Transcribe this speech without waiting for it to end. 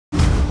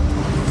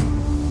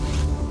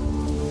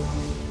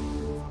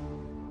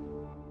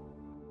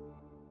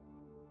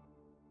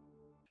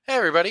Hey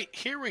everybody,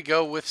 here we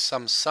go with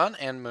some Sun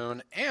and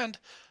Moon, and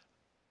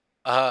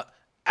uh,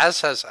 as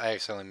says, I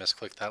accidentally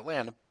misclicked that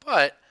land,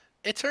 but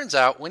it turns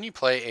out when you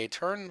play a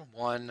turn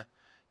 1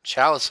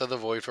 Chalice of the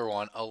Void for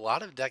 1, a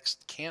lot of decks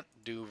can't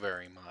do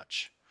very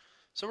much.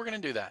 So we're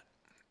going to do that.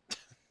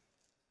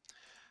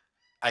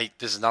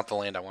 This is not the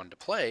land I wanted to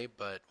play,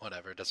 but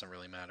whatever, it doesn't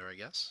really matter, I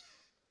guess.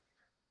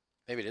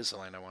 Maybe it is the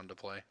land I wanted to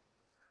play.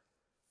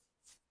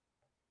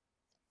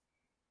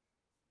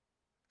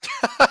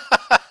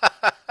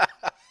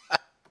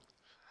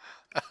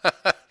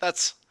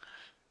 That's...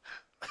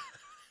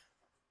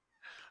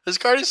 This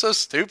card is so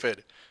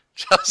stupid.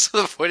 Chalice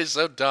of the Void is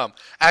so dumb.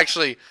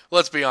 Actually,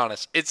 let's be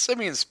honest. It's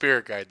Simian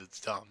Spirit Guide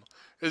that's dumb.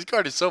 This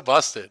card is so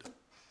busted.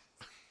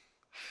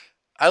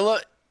 I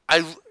love.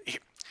 I.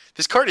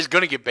 This card is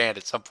going to get banned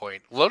at some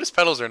point. Lotus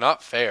Petals are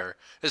not fair,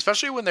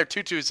 especially when they're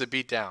 2/2s that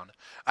beat down.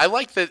 I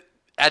like that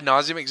Ad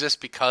Nauseam exists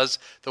because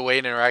the way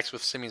it interacts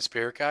with Simian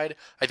Spirit Guide.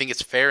 I think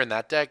it's fair in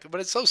that deck, but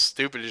it's so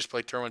stupid to just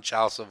play turn 1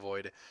 Chalice of the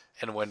Void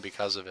and win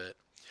because of it.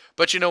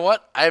 But you know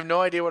what? I have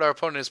no idea what our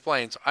opponent is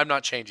playing, so I'm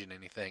not changing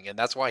anything, and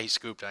that's why he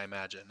scooped, I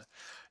imagine.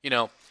 You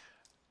know,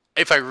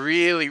 if I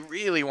really,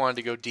 really wanted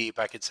to go deep,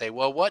 I could say,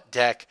 well, what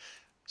deck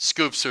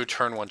scoops to a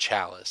turn 1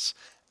 Chalice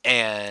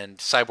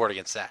and sideboard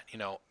against that? You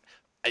know,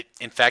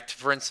 Infect,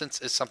 for instance,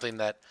 is something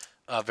that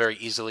very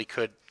easily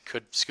could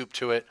scoop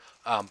to it.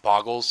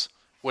 Boggles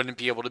wouldn't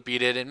be able to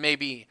beat it, and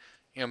maybe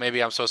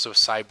maybe I'm supposed to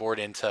sideboard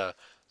into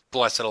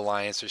Blessed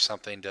Alliance or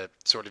something to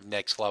sort of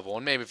next level,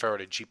 and maybe if I were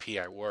to GP,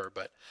 I were,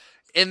 but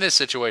in this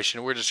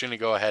situation, we're just going to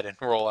go ahead and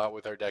roll out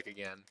with our deck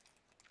again.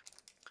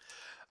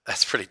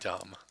 That's pretty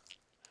dumb.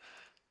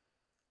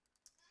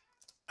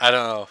 I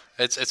don't know.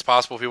 It's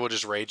possible people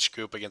just rage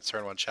scoop against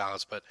turn 1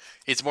 Chalice, but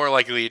it's more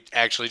likely it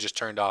actually just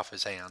turned off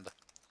his hand.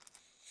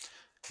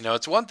 You know,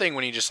 it's one thing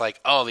when you just like,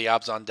 oh, the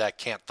Obs on deck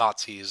can't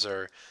Thoughtseize,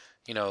 or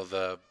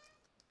the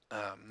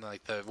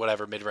like the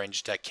whatever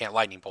mid-range deck can't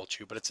Lightning Bolt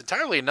you, but it's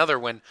entirely another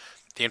when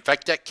the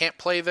Infect deck can't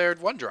play their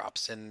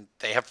 1-drops, and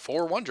they have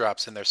 4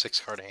 1-drops in their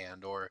 6-card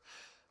hand, or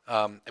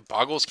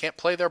Boggles can't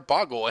play their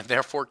Boggle, and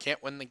therefore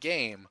can't win the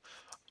game.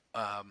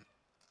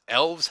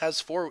 Elves has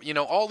 4,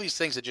 all these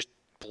things that just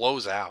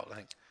blows out.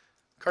 Like,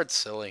 card's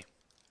silly.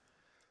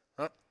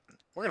 Oh,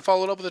 we're going to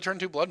follow it up with a turn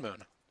 2 Blood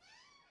Moon.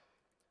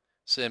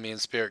 Simian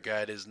Spirit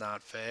Guide is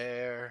not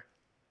fair.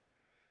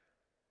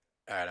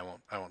 Alright,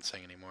 I won't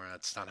sing anymore.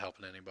 That's not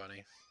helping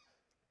anybody.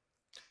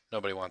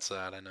 Nobody wants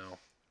that, I know.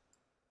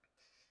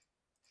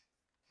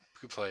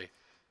 Who play?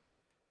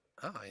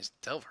 Oh, he's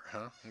Delver,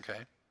 huh?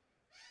 Okay.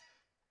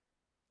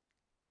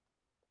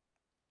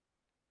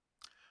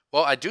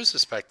 Well, I do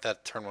suspect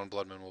that turn 1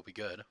 Blood Moon will be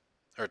good.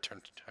 Or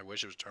I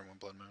wish it was turn 1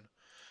 Blood Moon.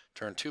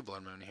 Turn 2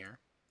 Blood Moon here.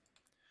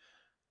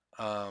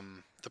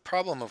 The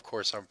problem, of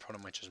course, our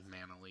opponent might just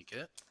mana leak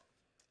it.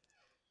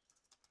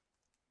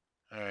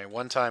 Alright,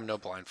 one time, no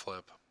blind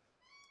flip.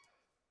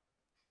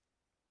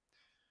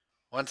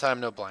 One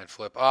time, no blind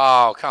flip.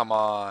 Oh, come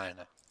on.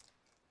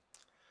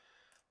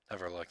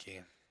 Never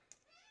lucky.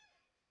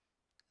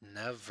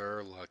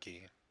 Never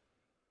lucky.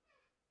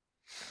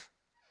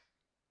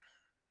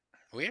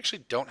 We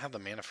actually don't have the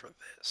mana for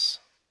this.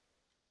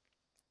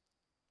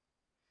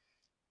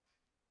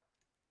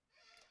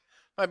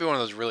 Might be one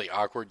of those really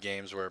awkward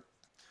games where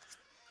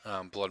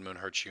Blood Moon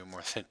hurts you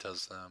more than it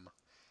does them.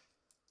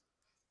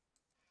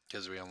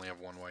 Because we only have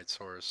one white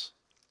source.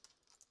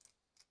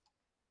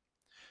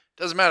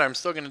 Doesn't matter, I'm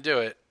still going to do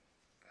it.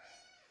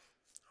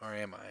 Or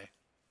am I?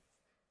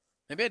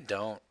 Maybe I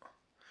don't.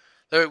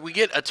 We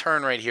get a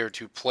turn right here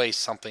to place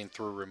something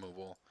through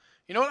removal.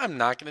 You know what? I'm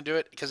not going to do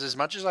it, because as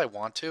much as I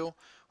want to,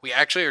 we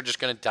actually are just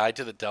going to die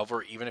to the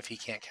Delver even if he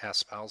can't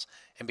cast spells.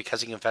 And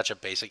because he can fetch a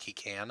basic, he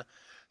can.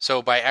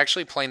 So by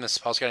actually playing the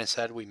Spell Scout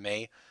instead, we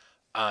may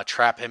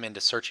trap him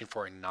into searching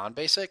for a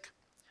non-basic.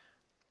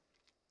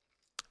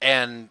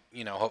 And,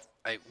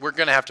 we're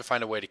going to have to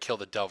find a way to kill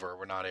the Delver.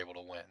 We're not able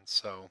to win,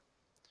 so...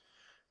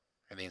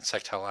 Or the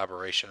Insectile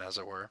Aberration, as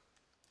it were.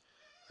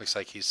 Looks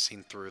like he's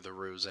seen through the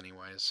ruse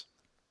anyways.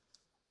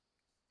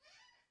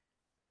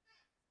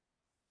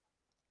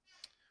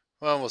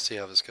 Well, we'll see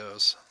how this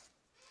goes.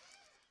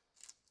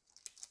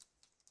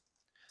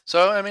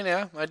 So, I mean,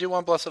 yeah, I do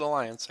want Blessed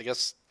Alliance. I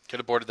guess could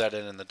have boarded that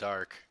in the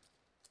dark.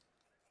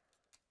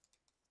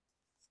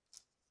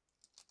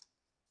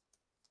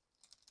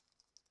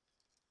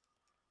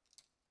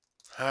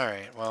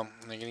 Alright, well,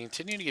 I'm going to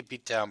continue to get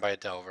beat down by a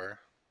Delver.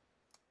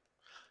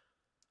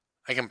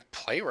 I can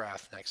play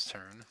Wrath next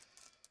turn.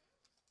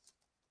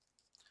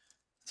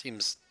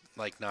 Seems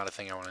like not a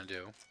thing I want to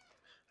do.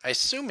 I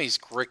assume he's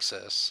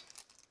Grixis.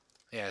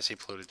 Yeah, I see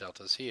Polluted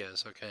Deltas. He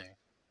is, okay.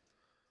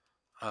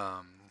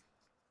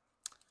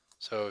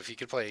 So if he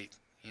could play,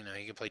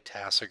 he could play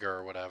Tassiger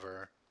or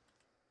whatever.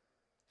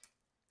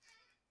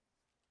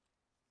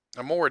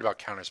 I'm more worried about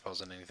counterspells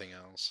than anything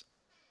else.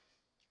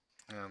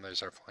 Oh,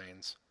 there's our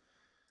planes.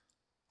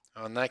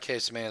 Oh, in that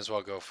case, may as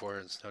well go for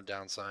it. It's no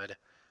downside.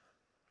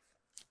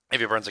 If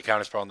he burns a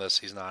counterspell on this,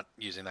 he's not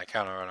using that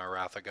counter on our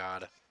Wrath of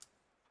God.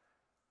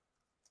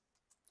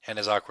 And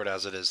as awkward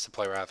as it is to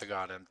play Wrath of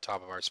God on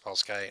top of our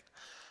Spellskite,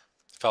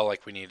 felt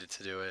like we needed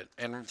to do it.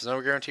 And there's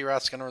no guarantee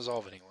Wrath's going to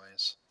resolve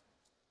anyways.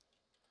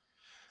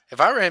 If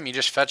I were him, you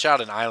just fetch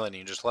out an island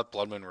and you just let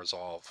Blood Moon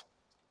resolve.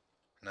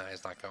 No,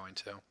 he's not going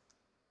to.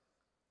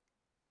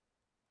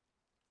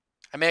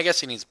 I mean, I guess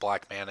he needs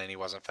black mana and he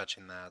wasn't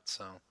fetching that,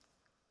 so.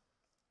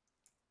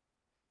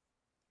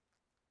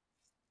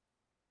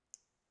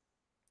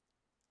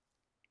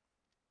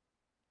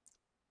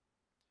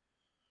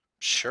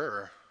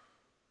 Sure.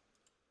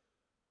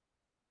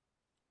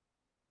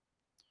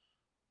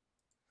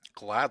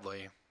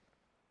 Gladly.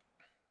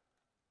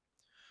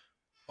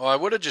 Well, I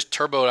would have just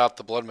turboed out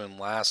the Blood Moon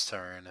last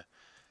turn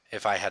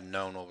if I had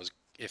known what was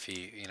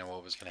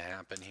what was going to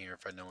happen here.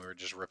 If I'd known we were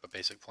just rip a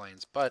basic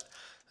planes, but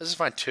this is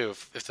fine too.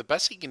 If the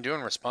best he can do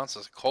in response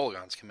is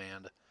Kolaghan's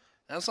command,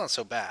 that's not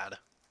so bad.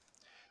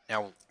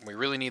 Now we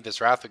really need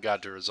this Wrath of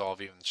God to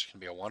resolve, even it's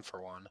going to be a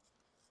 1-for-1.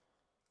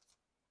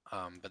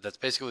 But that's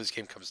basically what this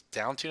game comes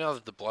down to now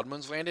that the Blood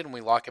Moon's landed and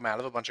we lock him out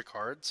of a bunch of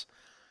cards.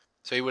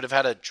 So he would have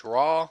had to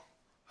draw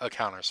a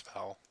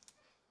counterspell.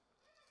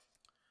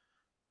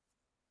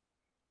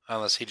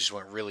 Unless he just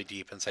went really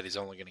deep and said he's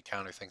only going to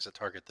counter things that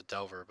target the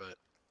Delver, but...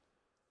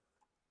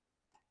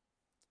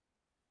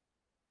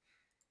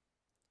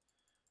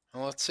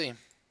 Well, let's see. At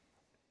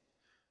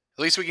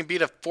least we can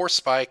beat a Force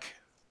Spike.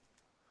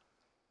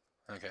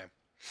 Okay.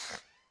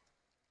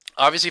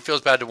 Obviously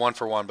feels bad to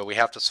 1-for-1, but we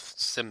have to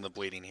sim the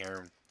bleeding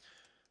here.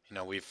 You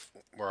know,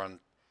 we're on,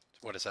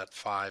 what is that,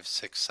 5,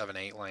 6, 7,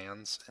 8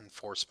 lands and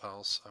 4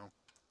 spells, so...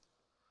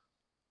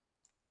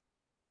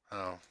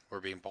 Oh,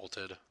 we're being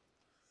bolted.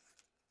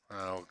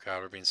 Oh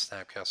god, we're being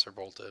Snapcaster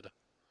bolted.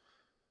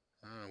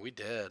 Oh, we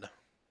did.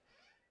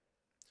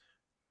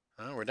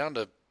 Oh, we're down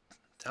to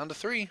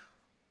 3.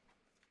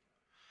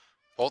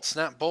 Bolt,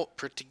 snap, bolt,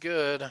 pretty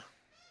good. Let's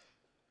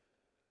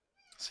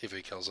see if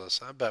he kills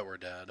us. I bet we're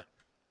dead.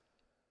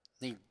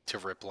 Need to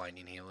rip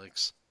Lightning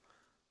Helix.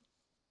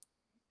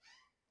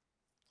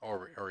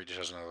 Or he just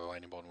has another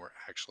Lightning Bolt and we're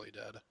actually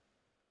dead.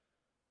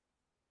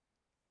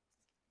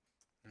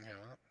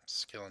 Yeah,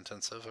 skill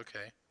intensive,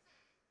 okay.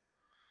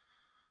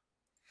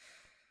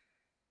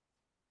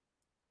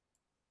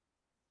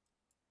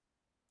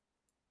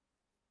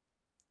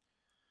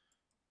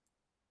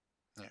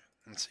 Yeah,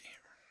 let's see here.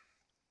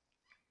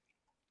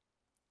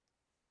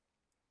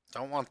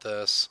 Don't want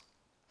this.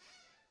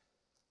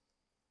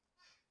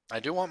 I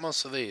do want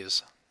most of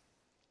these.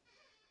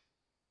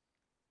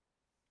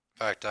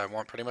 In fact, I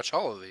want pretty much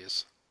all of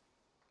these.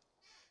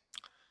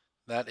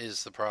 That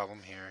is the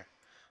problem here.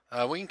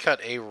 We can cut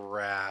a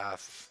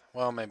Wrath.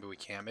 Well, maybe we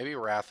can't. Maybe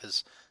Wrath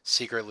is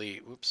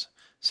secretly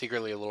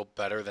a little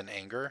better than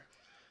Anger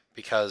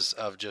because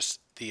of just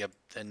the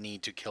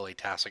need to kill a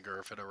Tasigur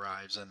if it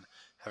arrives and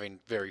having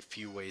very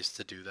few ways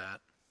to do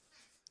that.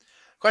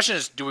 Question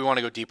is, do we want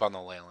to go deep on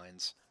the ley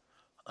lines?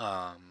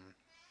 You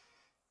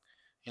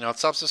know, it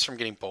stops us from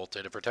getting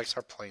bolted. It protects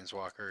our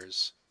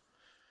planeswalkers.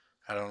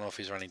 I don't know if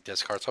he's running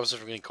discard. It stops us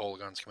from getting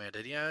Kolaghan's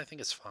commanded. Yeah, I think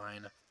it's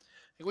fine. I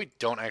think we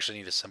don't actually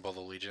need to symbol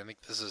the Legion. I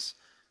think this is...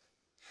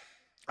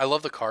 I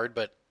love the card,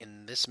 but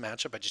in this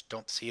matchup, I just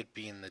don't see it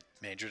being the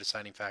major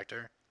deciding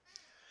factor.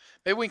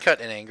 Maybe we can cut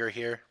an Anger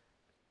here.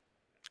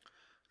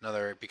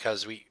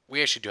 Because we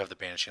actually do have the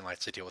Banishing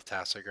Lights to deal with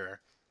Tasigur.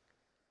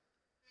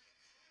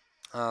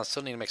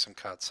 Still need to make some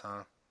cuts,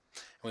 huh?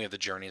 And we have the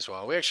Journey as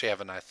well. We actually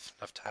have enough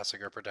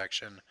Tasigur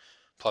protection.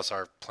 Plus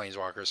our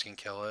Planeswalkers can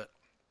kill it.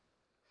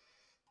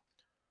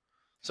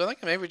 So I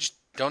think maybe we just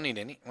don't need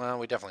any. Well,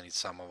 we definitely need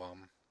some of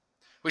them.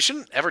 We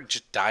shouldn't ever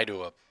just die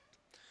to a...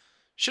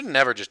 Shouldn't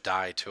never just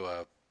die to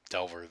a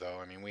Delver, though.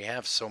 I mean, we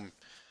have so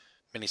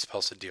many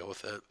spells to deal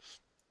with it.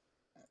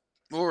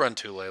 We'll run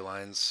 2 ley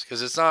lines,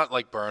 because it's not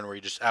like Burn where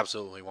you just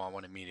absolutely want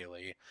one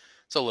immediately.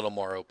 It's a little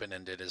more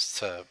open-ended as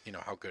to, you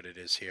know, how good it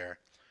is here.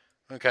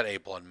 We've got a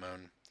Blood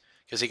Moon,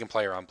 because he can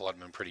play around Blood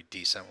Moon pretty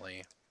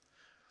decently.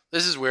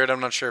 This is weird. I'm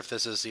not sure if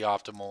this is the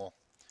optimal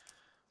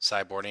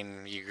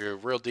sideboarding. You go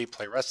real deep,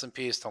 play Rest in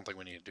Peace. Don't think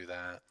we need to do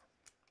that.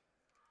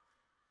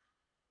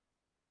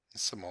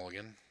 It's a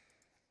mulligan.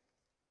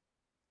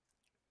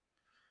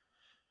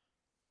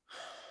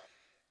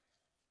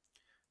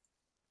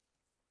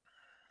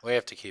 We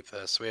have to keep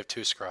this. We have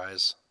 2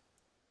 scries.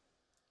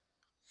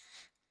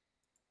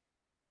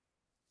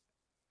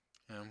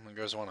 Yeah, there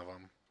goes one of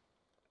them.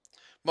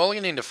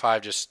 Mulliganing to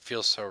 5 just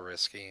feels so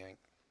risky.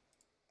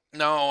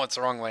 No, it's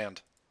the wrong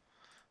land.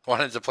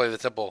 Wanted to play the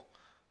Temple.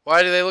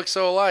 Why do they look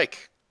so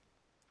alike?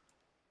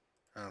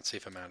 Let's see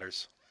if it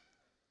matters.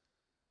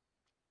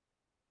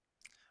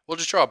 We'll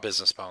just draw a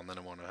business spell and then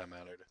it won't have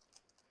mattered.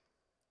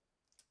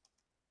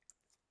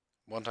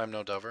 One time,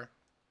 no Delver.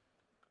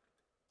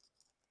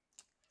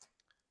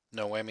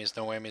 No whammies,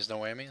 no whammies, no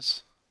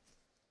whammies.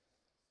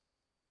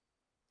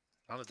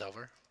 Not a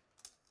Delver.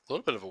 A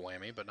little bit of a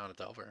whammy, but not a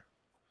Delver.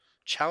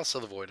 Chalice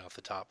of the Void off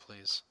the top,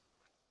 please.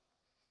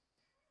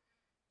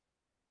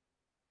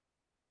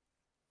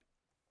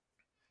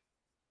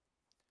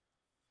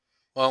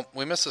 Well,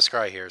 we missed the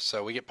scry here,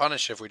 so we get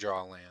punished if we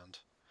draw a land.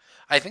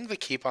 I think the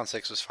keep on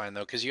 6 was fine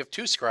though, because you have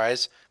 2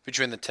 scries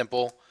between the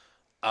temple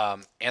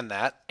and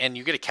that, and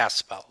you get to cast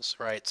spells,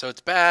 right? So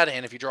it's bad,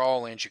 and if you draw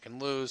all lands, you can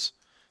lose.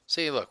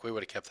 See, look, we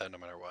would have kept that no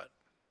matter what.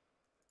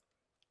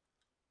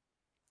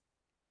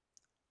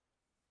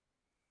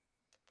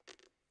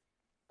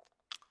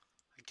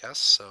 I guess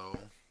so.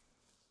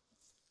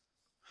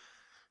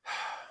 I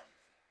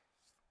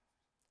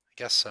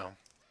guess so.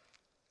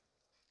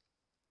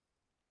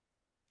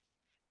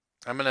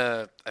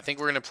 I think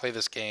we're gonna play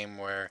this game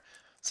where,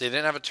 so they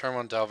didn't have a turn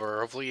 1 Delver.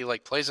 Hopefully he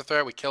like plays a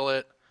threat, we kill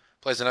it.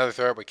 Plays another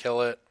threat, we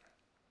kill it.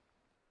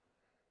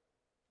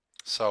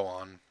 So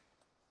on.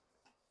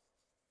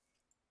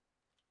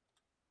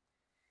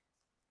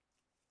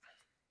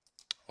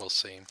 We'll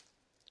see.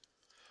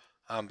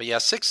 But yeah,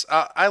 6,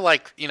 I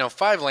like,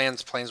 5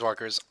 lands,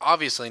 Planeswalkers,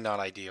 obviously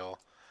not ideal.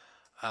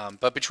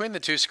 But between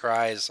the 2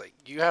 scries, like,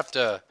 you have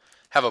to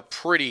have a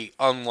pretty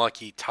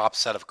unlucky top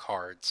set of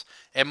cards.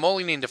 And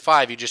mulling to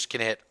 5, you just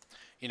can hit,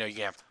 you can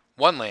have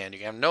 1 land, you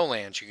can have no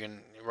lands, you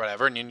can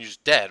whatever, and you're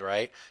just dead,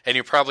 right? And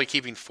you're probably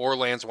keeping 4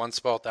 lands, 1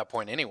 spell at that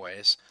point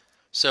anyways.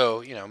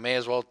 So, may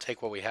as well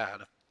take what we had.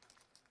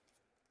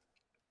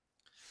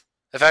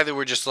 The fact that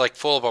we're just like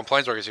full up on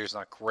Planeswalkers here is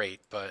not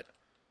great, but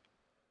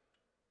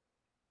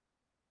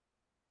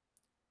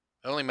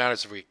it only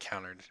matters if we get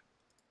countered.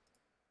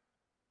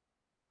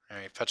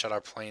 Alright, fetch out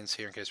our planes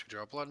here in case we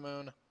draw Blood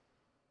Moon.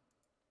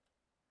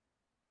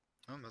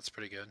 Oh, that's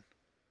pretty good.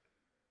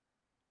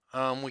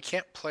 We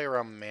can't play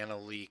around Mana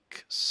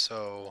Leak,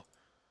 so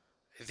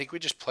I think we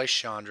just play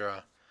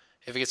Chandra.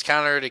 If it gets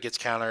countered, it gets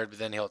countered, but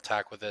then he'll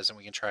attack with this, and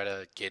we can try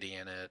to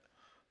Gideon it,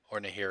 or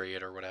Nahiri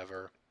it, or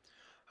whatever.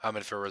 And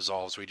if it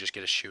resolves, we just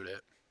get to shoot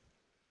it.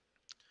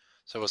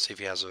 So we'll see if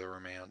he has a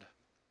remand.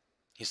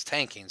 He's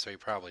tanking, so he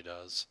probably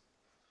does.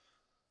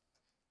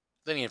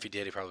 Then even if he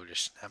did, he probably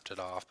just snapped it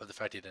off, but the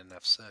fact he didn't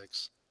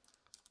F6.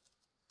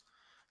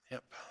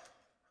 Yep.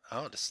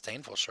 Oh,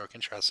 Disdainful Stroke.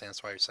 Interesting.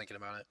 That's why he was thinking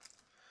about it.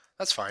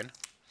 That's fine.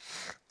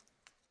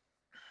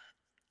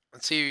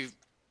 Let's see.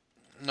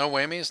 No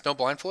whammies? No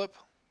blind flip?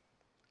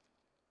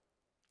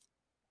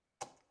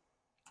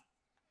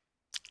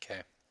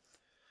 Okay.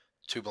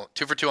 2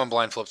 for 2 on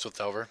blind flips with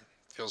Delver.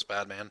 Feels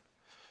bad, man.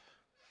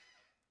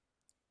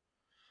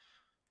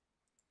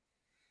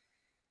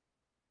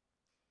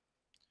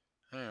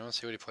 Alright, let's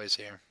see what he plays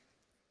here.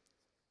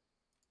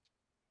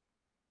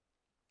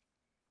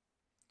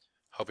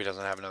 Hope he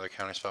doesn't have another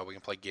counter spell. We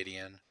can play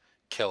Gideon.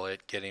 Kill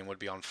it. Gideon would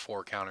be on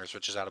 4 counters,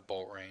 which is out of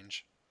bolt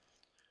range.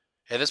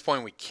 At this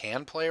point, we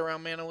can play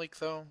around Mana Leak,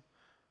 though,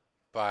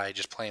 by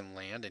just playing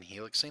land and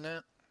helixing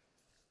it.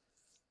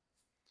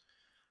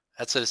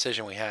 That's the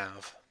decision we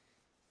have.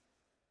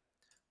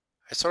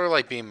 I sort of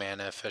like being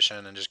mana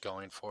efficient and just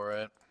going for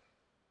it.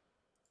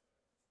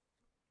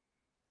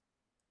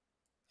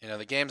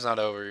 The game's not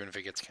over even if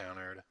it gets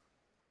countered.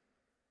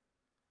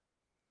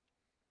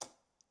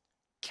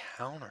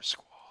 Counter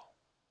Squall.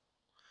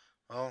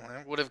 Well,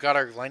 I would have got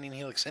our Lightning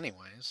Helix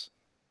anyways.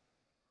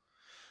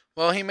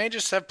 Well, he may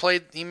just have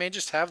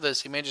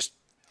this. He may just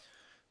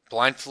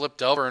blind flip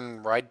Delver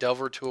and ride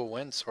Delver to a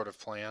win sort of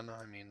plan.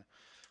 I mean,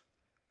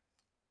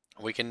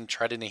 we can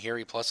try to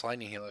Nahiri plus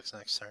Lightning Helix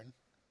next turn.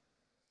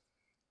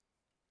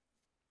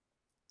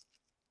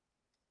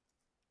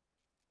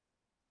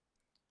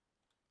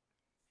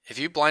 If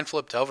you blind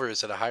flip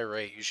Delvers at a high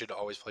rate, you should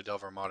always play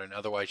Delver in Modern.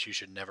 Otherwise, you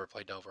should never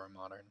play Delver in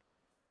Modern.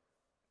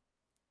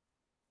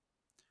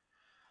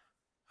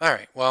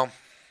 Alright, well,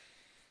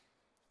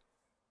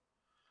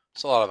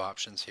 there's a lot of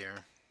options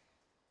here.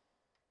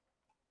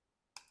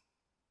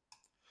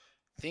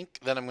 I think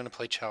that I'm going to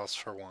play Chalice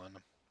for 1.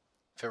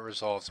 If it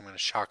resolves, I'm going to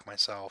shock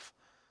myself.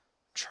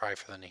 Try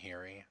for the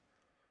Nahiri.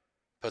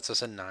 Puts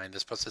us at 9.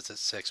 This puts us at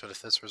 6, but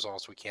if this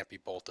resolves, we can't be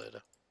bolted.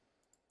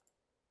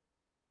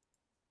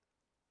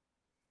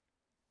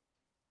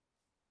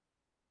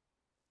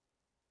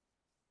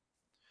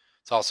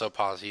 It's also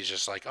possible he's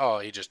just like, oh,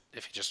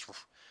 if he just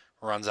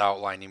runs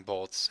out lightning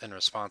bolts in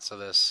response to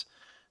this,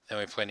 then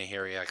we play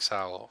Nahiri XL.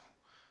 Well,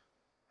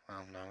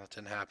 no, that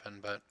didn't happen,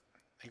 but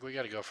I think we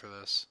got to go for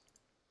this.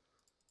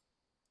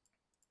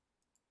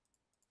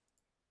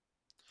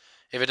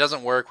 If it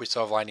doesn't work, we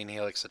still have Lightning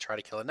Helix to try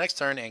to kill it next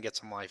turn and get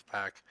some life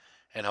back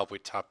and hope we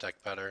top deck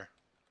better.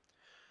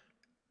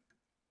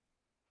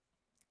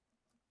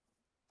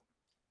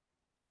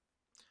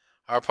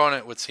 Our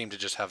opponent would seem to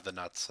just have the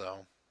nuts,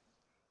 though.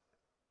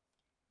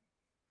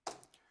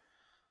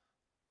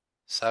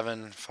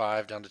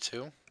 7-5 down to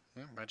 2.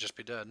 Might just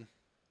be dead.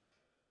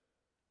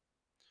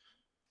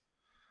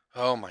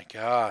 Oh my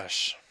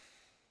gosh.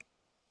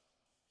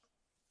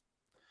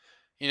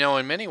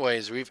 In many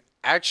ways, we've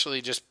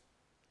actually just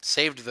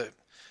saved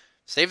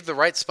the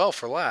right spell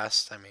for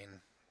last. I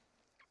mean,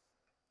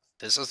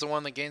 this is the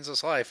one that gains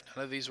us life.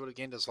 None of these would have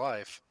gained us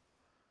life.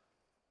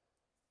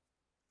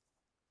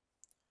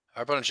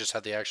 Our opponent just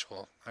had the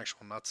actual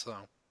nuts,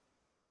 though.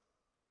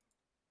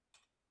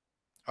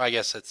 I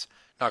guess it's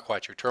not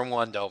quite true. Turn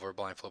 1 Delver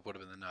blind flip would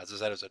have been the nuts.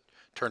 That is a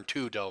turn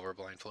 2 Delver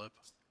blind flip.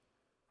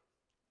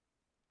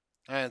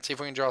 Alright, let's see if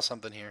we can draw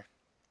something here.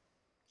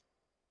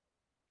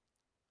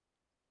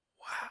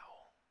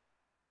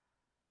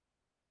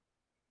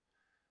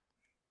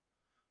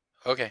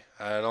 Okay,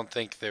 I don't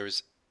think there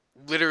was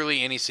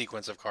literally any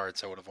sequence of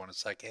cards that would have won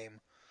us that game.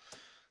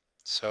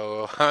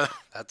 So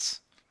that's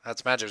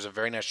Magic. It was a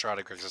very nice shot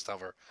at Grixis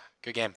Delver. Good game.